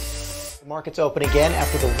The markets open again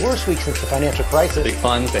after the worst week since the financial crisis. Big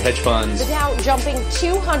funds, the hedge funds. The Dow jumping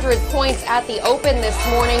 200 points at the open this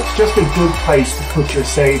morning. It's just a good place to put your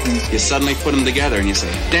savings. You suddenly put them together and you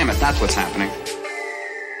say, damn it, that's what's happening.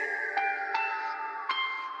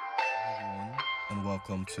 Everyone, and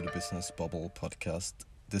welcome to the Business Bubble podcast.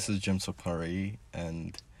 This is Okpare,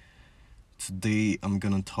 and today I'm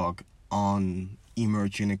going to talk on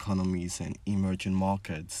emerging economies and emerging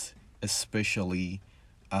markets, especially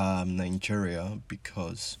Nigeria,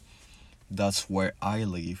 because that's where I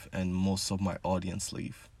live and most of my audience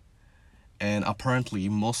live. And apparently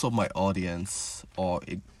most of my audience, or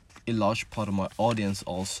a large part of my audience,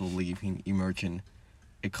 also live in emerging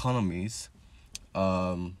economies,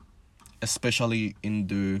 especially in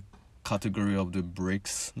the category of the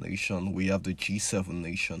BRICS nation. We have the G7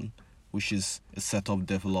 nation, which is a set of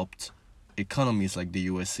developed economies like the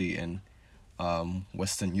USA and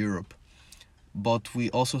Western Europe. But we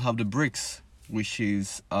also have the BRICS, which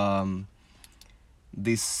is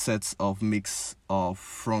this sets of mix of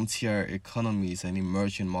frontier economies and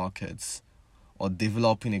emerging markets or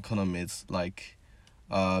developing economies. Like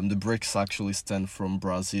the BRICS actually stand from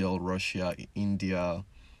Brazil, Russia, India,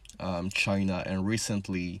 China, and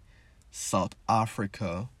recently South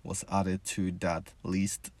Africa was added to that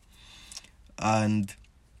list. And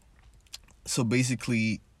so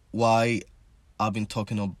basically, why I've been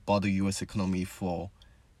talking about the US economy for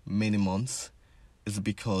many months is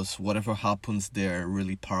because whatever happens there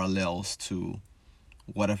really parallels to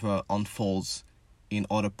whatever unfolds in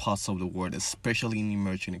other parts of the world, especially in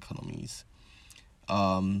emerging economies.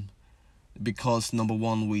 Because number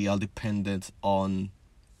one, we are dependent on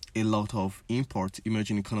a lot of import.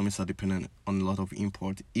 Emerging economies are dependent on a lot of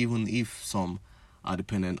import, even if some are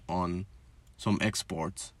dependent on some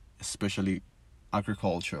exports, especially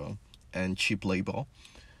agriculture and cheap labor.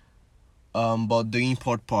 But the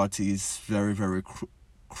import part is very, very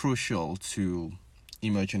crucial to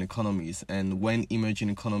emerging economies. And when emerging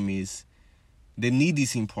economies, they need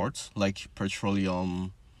these imports like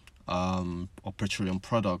petroleum or petroleum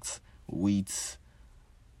products, wheat,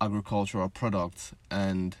 agricultural products,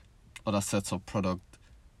 and other sets of products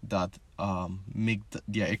that make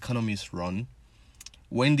their economies run.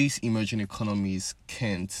 When these emerging economies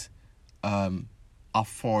can't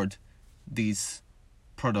afford this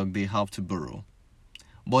product, they have to borrow.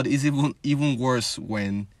 But it's even worse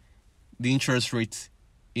when the interest rate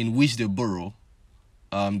in which they borrow,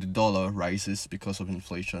 the dollar rises because of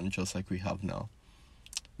inflation, just like we have now.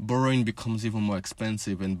 Borrowing becomes even more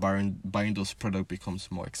expensive, and buying those products becomes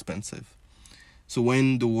more expensive. So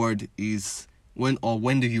when the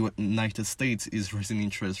United States is raising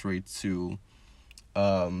interest rate to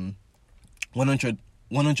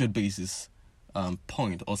 100 basis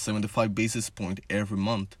point or 75 basis point every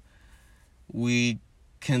month, we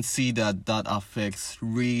can see that affects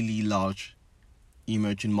really large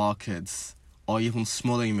emerging markets or even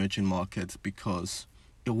smaller emerging markets, because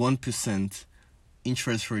a 1%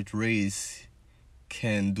 interest rate raise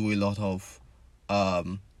can do a lot of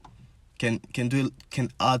can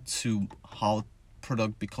add to how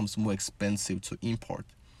product becomes more expensive to import.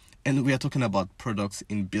 And we are talking about products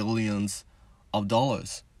in billions of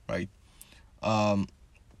dollars, right?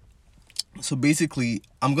 So basically,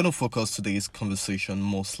 I'm going to focus today's conversation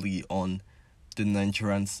mostly on the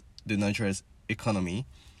Nigeria's economy,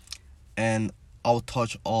 and I'll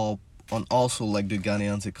touch on also like the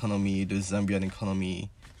Ghanaian economy, the Zambian economy,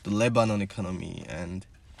 the Lebanon economy, and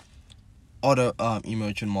other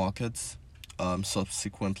emerging markets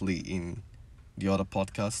subsequently in the other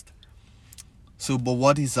podcast. So, but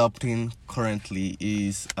what is happening currently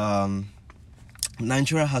is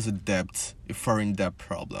Nigeria has a foreign debt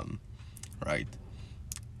problem, right?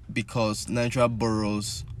 Because Nigeria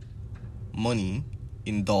borrows money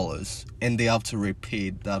in dollars and they have to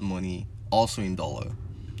repay that money also in dollar,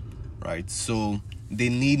 right? So they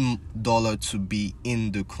need dollar to be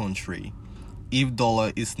in the country. If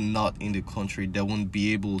dollar is not in the country, they won't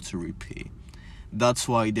be able to repay. That's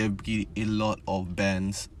why there be a lot of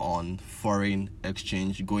bans on foreign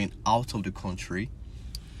exchange going out of the country,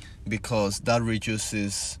 because that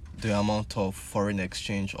reduces the amount of foreign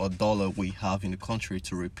exchange or dollar we have in the country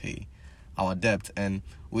to repay our debt. And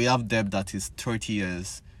we have debt that is 30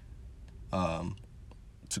 years to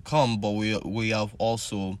come, but we have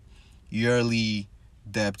also yearly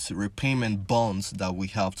debt repayment bonds that we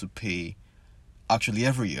have to pay actually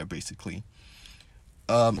every year, basically.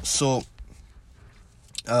 So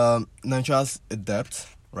Nigeria's a debt,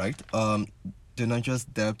 right? The Nigeria's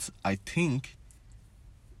debt, I think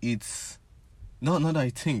it's not I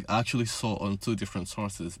think I actually saw on two different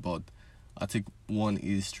sources, but I think one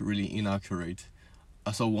is really inaccurate.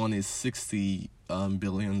 I saw one is $60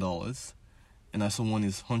 billion, and I saw one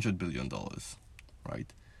is $100 billion, right?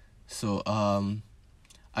 So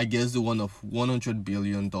I guess the one of $100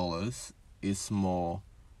 billion is more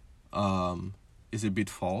is a bit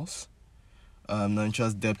false.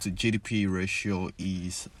 Nigeria's debt to GDP ratio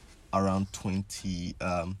is around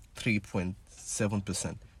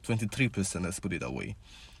 23.7%, 23%. Let's put it that way,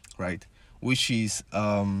 right? Which is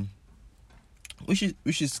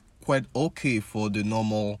quite okay for the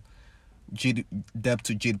normal debt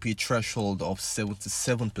to GDP threshold of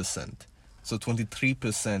 77%. So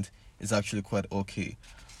 23% is actually quite okay.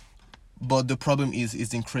 But the problem is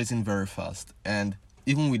it's increasing very fast, and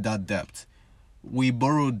even with that debt, we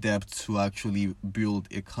borrow debt to actually build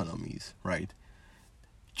economies, right?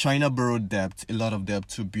 China borrowed debt, a lot of debt,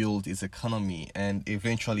 to build its economy, and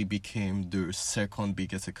eventually became the second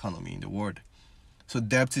biggest economy in the world. So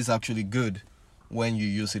debt is actually good when you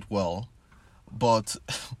use it well, but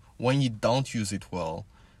when you don't use it well,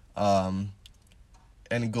 and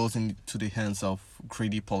it goes into the hands of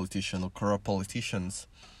greedy politicians or corrupt politicians,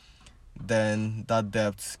 then that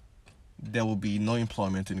debt, there will be no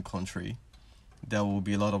employment in the country, there will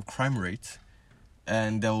be a lot of crime rate,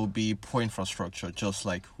 and there will be poor infrastructure, just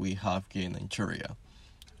like we have here in Nigeria.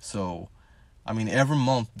 So, I mean, every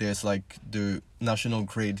month there's like the national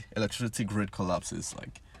grid, electricity grid collapses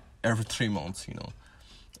like every 3 months,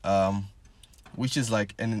 which is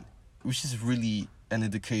really an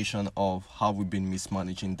indication of how we've been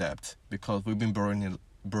mismanaging debt, because we've been borrowing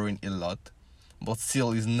a lot, but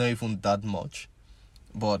still it's not even that much,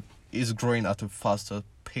 but it's growing at a faster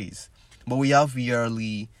pace. But we have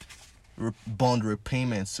yearly bond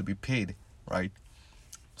repayments to be paid, right?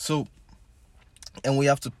 So, and we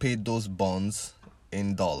have to pay those bonds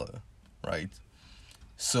in dollar, right?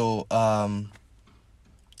 So,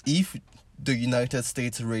 if the United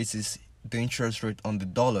States raises the interest rate on the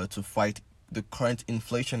dollar to fight the current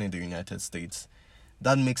inflation in the United States,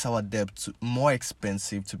 that makes our debt more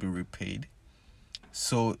expensive to be repaid.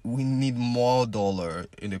 So we need more dollar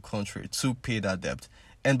in the country to pay that debt.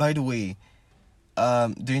 And by the way,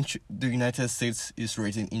 the United States is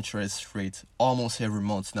raising interest rates almost every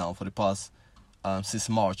month now for the past since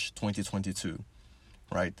March 2022,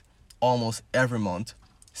 right? Almost every month,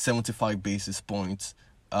 75 basis points,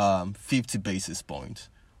 50 basis points,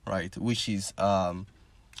 right? Which is a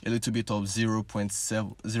little bit of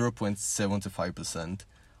 0.75%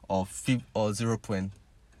 or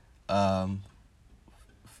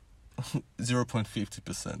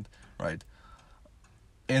 0.50%, right?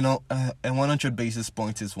 And 100 basis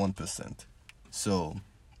points is 1%. So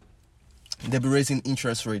they'll be raising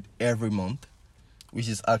interest rate every month, which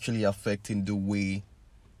is actually affecting the way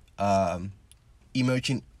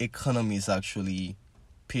emerging economies actually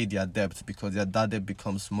pay their debt, because their debt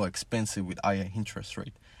becomes more expensive with higher interest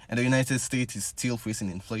rate. And the United States is still facing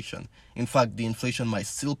inflation. In fact, the inflation might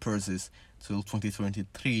still persist till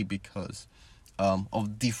 2023 because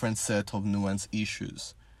of different set of nuanced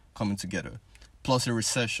issues coming together, plus a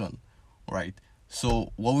recession, right?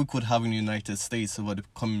 So what we could have in the United States over the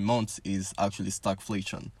coming months is actually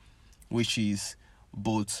stagflation, which is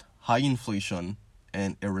both high inflation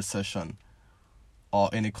and a recession or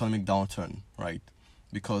an economic downturn, right?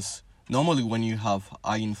 Because normally when you have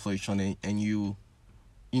high inflation and you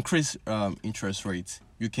increase interest rates,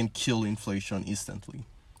 you can kill inflation instantly.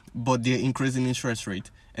 But they're increasing interest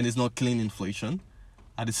rate and it's not killing inflation.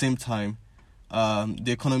 At the same time,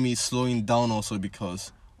 the economy is slowing down also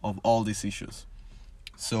because of all these issues.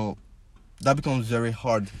 So that becomes very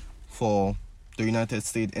hard for the United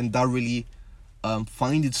States, and that really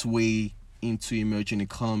finds its way into emerging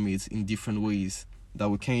economies in different ways that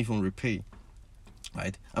we can't even repay,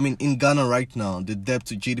 right? I mean, in Ghana right now, the debt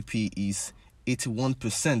to GDP is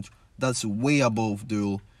 81%. That's way above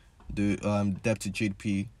the debt to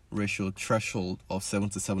GDP ratio threshold of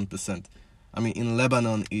 77%. I mean, in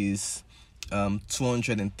Lebanon is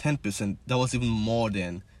 210%. That was even more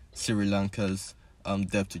than Sri Lanka's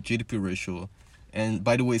debt to GDP ratio. And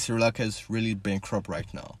by the way, Sri Lanka is really bankrupt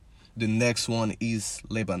right now. The next one is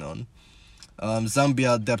Lebanon.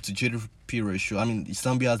 Zambia debt to GDP ratio. I mean,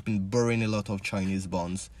 Zambia has been borrowing a lot of Chinese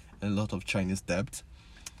bonds and a lot of Chinese debt.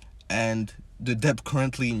 And the debt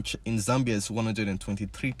currently in Zambia is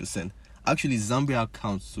 123%. Actually, Zambia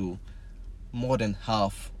accounts to more than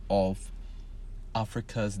half of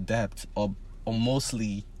Africa's debt, or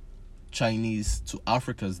mostly Chinese to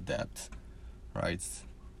Africa's debt, right?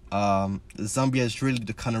 Zambia is really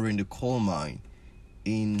the canary in the coal mine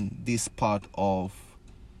in this part of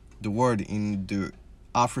the world, in the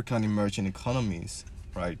African emerging economies,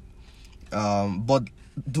 right? But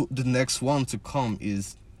the next one to come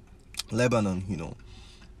is Lebanon,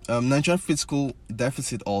 Nigeria fiscal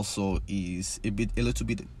deficit also is a little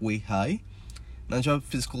bit way high. Nigeria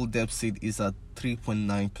fiscal deficit is at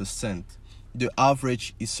 3.9%. The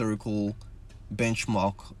average historical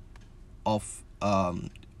benchmark of a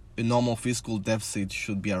normal fiscal deficit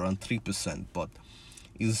should be around 3%, but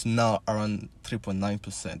is now around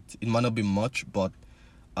 3.9%. It might not be much, but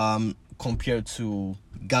compared to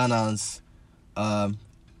Ghana's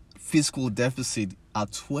fiscal deficit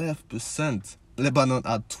at 12%, Lebanon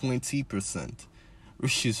at 20%,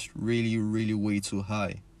 which is really, really way too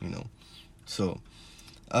high, So,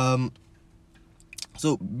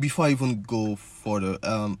 so before I even go further,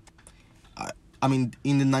 I mean,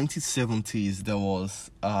 in the 1970s, there was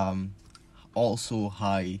also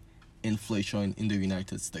high inflation in the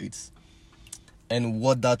United States. And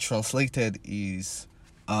what that translated is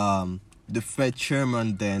the Fed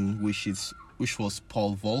chairman then, which was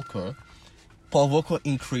Paul Volcker. Paul Volcker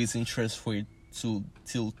increased interest rate till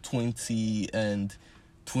 20 and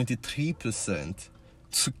 23%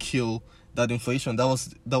 to kill that inflation.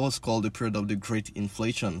 That was called the period of the Great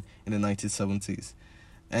Inflation in the 1970s.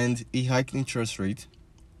 And he hiked interest rate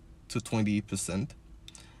to 20%.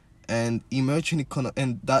 And emerging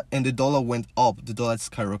and the dollar went up. The dollar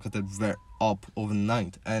skyrocketed very up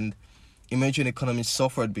overnight. And emerging economies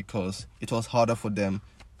suffered because it was harder for them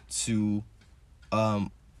to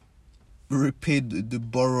repay the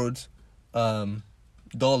borrowed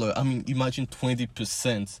dollar. I mean, imagine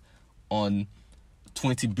 20% on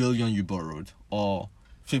 20 billion you borrowed, or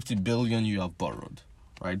 50 billion you have borrowed,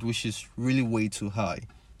 right? Which is really way too high,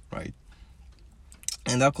 right?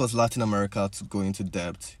 And that caused Latin America to go into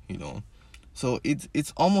debt, So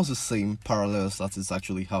it's almost the same parallels that is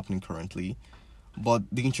actually happening currently, but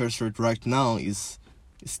the interest rate right now is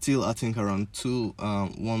still, I think, around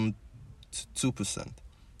 1 to 2%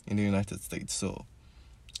 in the United States. So,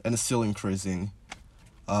 and it's still increasing.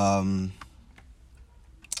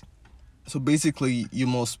 So basically, you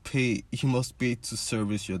must pay to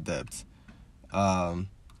service your debt,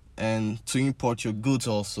 and to import your goods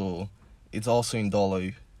also, it's also in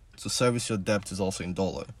dollar. To service your debt is also in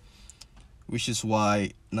dollar, which is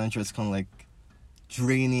why Nigeria is kind of like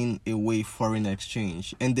draining away foreign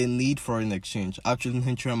exchange, and they need foreign exchange. Actually,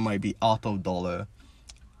 Nigeria might be out of dollar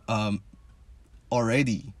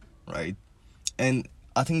already, right? And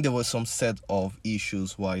I think there was some set of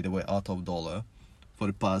issues why they were out of dollar for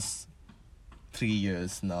the past 3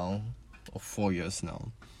 years now, or 4 years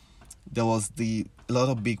now. There was a lot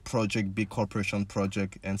of big corporation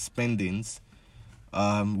project and spendings,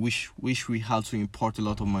 which we had to import a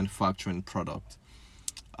lot of manufacturing product.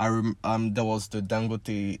 There was the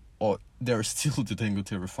Dangote, or there's still the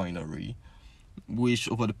Dangote refinery, which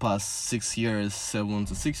over the past 7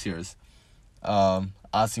 to 6 years,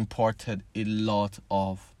 has imported a lot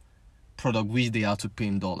of product which they had to pay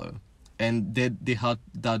in dollar, and they had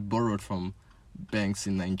that borrowed from banks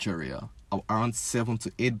in Nigeria. Around 7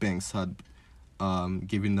 to 8 banks had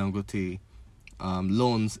given Dangote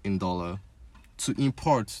loans in dollar to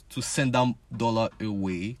import, to send them dollar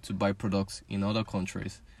away to buy products in other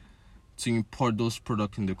countries, to import those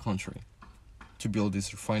products in the country to build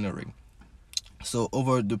this refinery. So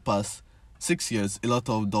over the past 6 years, a lot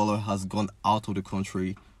of dollar has gone out of the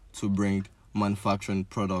country to bring manufacturing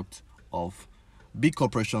product of big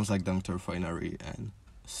corporations like Dangote Refinery and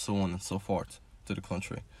so on and so forth to the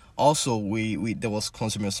country. Also, there was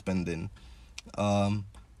consumer spending.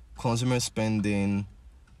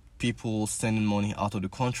 People sending money out of the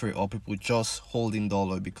country, or people just holding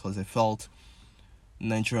dollar because they felt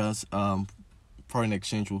Nigeria's foreign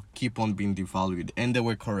exchange will keep on being devalued, and they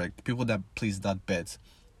were correct. People that placed that bet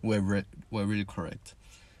were really correct.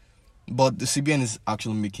 But the CBN is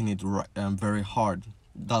actually making it very hard.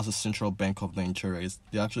 That's the Central Bank of Nigeria.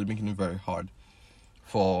 They're actually making it very hard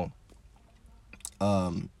for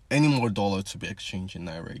any more dollar to be exchanged in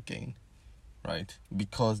Naira again, right?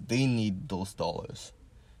 Because they need those dollars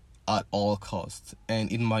at all costs,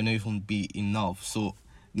 and it might not even be enough. So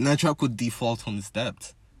Nigeria could default on its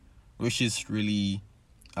debt, which is really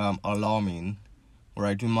alarming,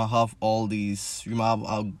 right? We might have our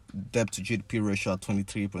debt to GDP ratio at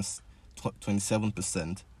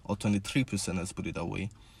 27% or 23%, let's put it that way.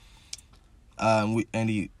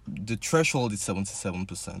 The threshold is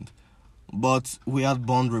 77%. But we have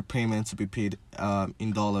bond repayment to be paid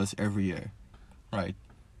in dollars every year, right?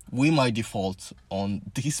 We might default on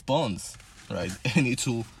these bonds, right? And it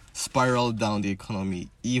will spiral down the economy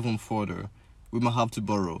even further. We might have to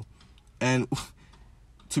borrow. And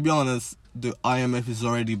to be honest, the IMF is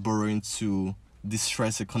already borrowing to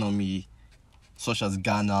distressed economy such as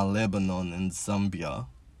Ghana, Lebanon, and Zambia,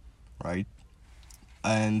 right?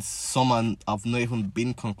 and have not even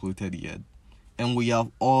been concluded yet. And we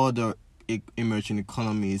have other emerging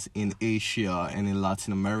economies in Asia and in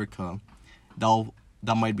Latin America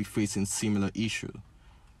that might be facing similar issue.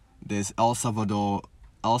 There's El Salvador.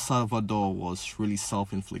 El Salvador was really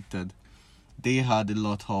self-inflicted. They had a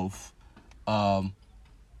lot of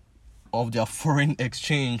their foreign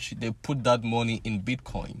exchange. They put that money in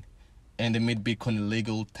Bitcoin, and they made Bitcoin a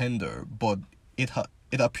legal tender. But it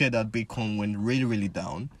appeared that Bitcoin went really, really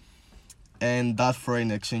down, and that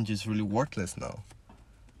foreign exchange is really worthless now.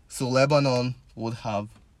 So Lebanon would have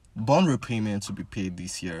bond repayment to be paid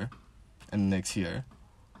this year and next year,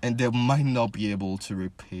 and they might not be able to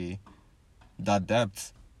repay that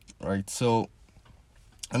debt, right? So,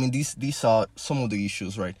 I mean, these are some of the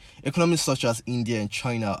issues, right? Economies such as India and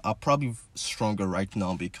China are probably stronger right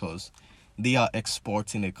now because they are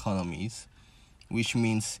exporting economies, which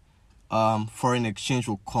means foreign exchange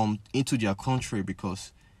will come into their country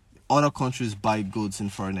because other countries buy goods in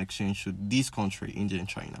foreign exchange to this country, India and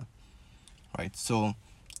China, right? So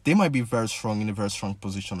they might be very strong, in a very strong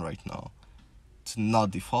position right now to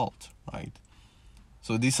not default, right?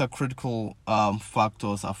 So these are critical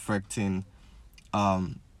factors affecting,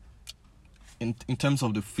 in terms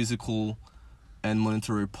of the physical and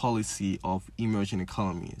monetary policy of emerging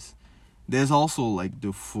economies. There's also like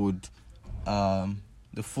the food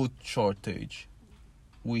shortage,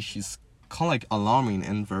 which is kind of like alarming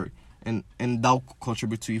and that will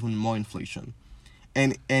contribute to even more inflation.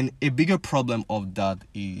 And a bigger problem of that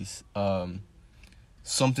is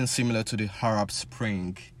something similar to the Arab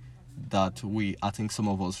Spring that I think some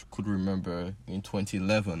of us could remember in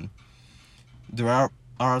 2011. The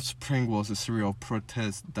Arab Spring was a series of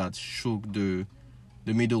protests that shook the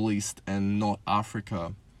Middle East and North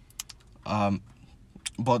Africa. But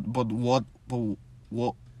one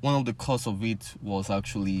of the cause of it was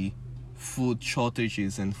actually food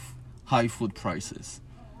shortages and high food prices.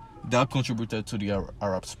 That contributed to the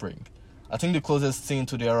Arab Spring. I think the closest thing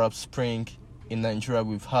to the Arab Spring in Nigeria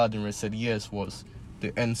we've had in recent years was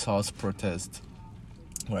the NSAS protest,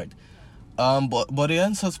 right? But the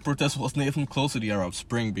NSAS protest was not even close to the Arab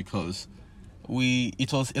Spring because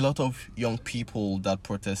it was a lot of young people that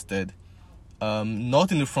protested,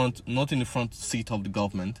 not in the front seat of the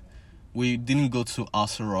government. We didn't go to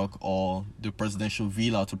Asarok or the presidential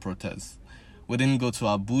villa to protest. We didn't go to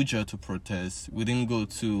Abuja to protest. We didn't go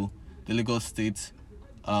to the Lagos State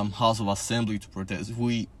House of Assembly to protest.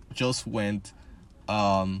 We just went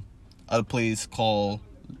at a place called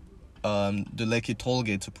the Lekki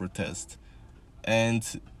Tollgate to protest. And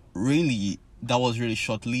really, that was really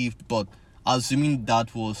short-lived. But assuming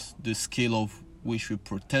that was the scale of which we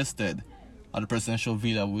protested at the presidential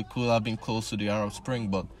villa, we could have been close to the Arab Spring,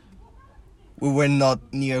 but we were not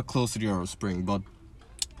near close to the Arab Spring. But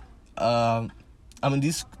I mean,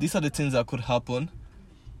 these are the things that could happen,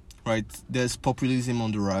 right? There's populism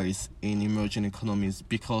on the rise in emerging economies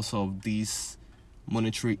because of these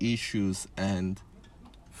monetary issues and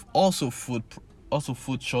also food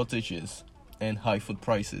shortages and high food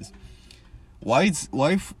prices. Why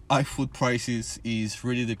high food prices is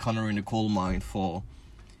really the canary in the coal mine for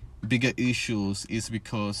bigger issues is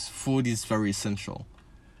because food is very essential.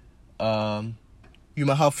 You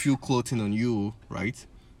might have few clothing on you, right?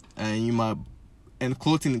 And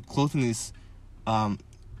clothing is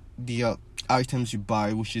the items you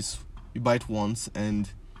buy, which is you buy it once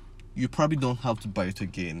and you probably don't have to buy it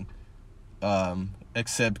again,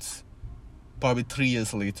 except probably 3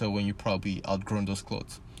 years later when you probably outgrown those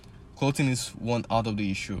clothes. Clothing is one out of the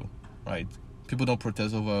issue, right? People don't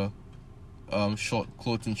protest over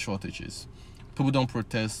clothing shortages. People don't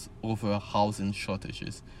protest over housing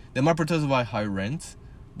shortages. They might protest over high rent,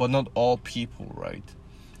 but not all people, right?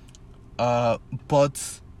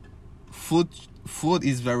 But food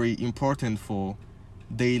is very important for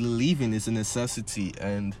daily living. It's a necessity,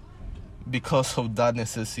 and because of that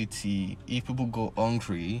necessity, if people go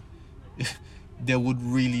hungry, they would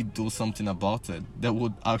really do something about it. They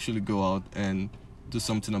would actually go out and do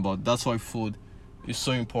something about it. That's why food is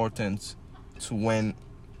so important to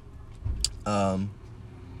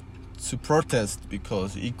protest,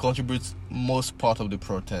 because it contributes most part of the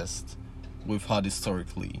protest we've had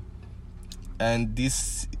historically. And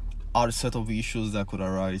these are the set of issues that could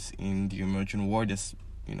arise in the emerging world. As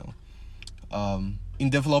you know, in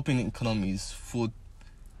developing economies,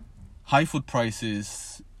 high food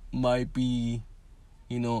prices might be,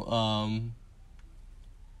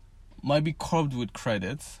 might be curbed with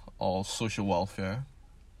credit or social welfare.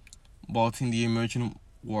 But in the emerging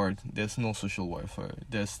world, there's no social welfare,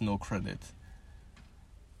 there's no credit.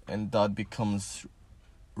 And that becomes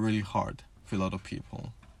really hard for a lot of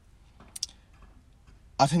people.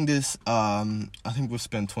 I think we've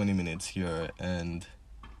spent 20 minutes here, and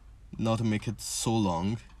not to make it so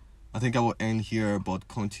long, I think I will end here but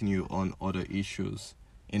continue on other issues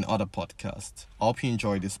in other podcasts. I hope you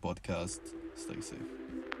enjoyed this podcast. Stay safe.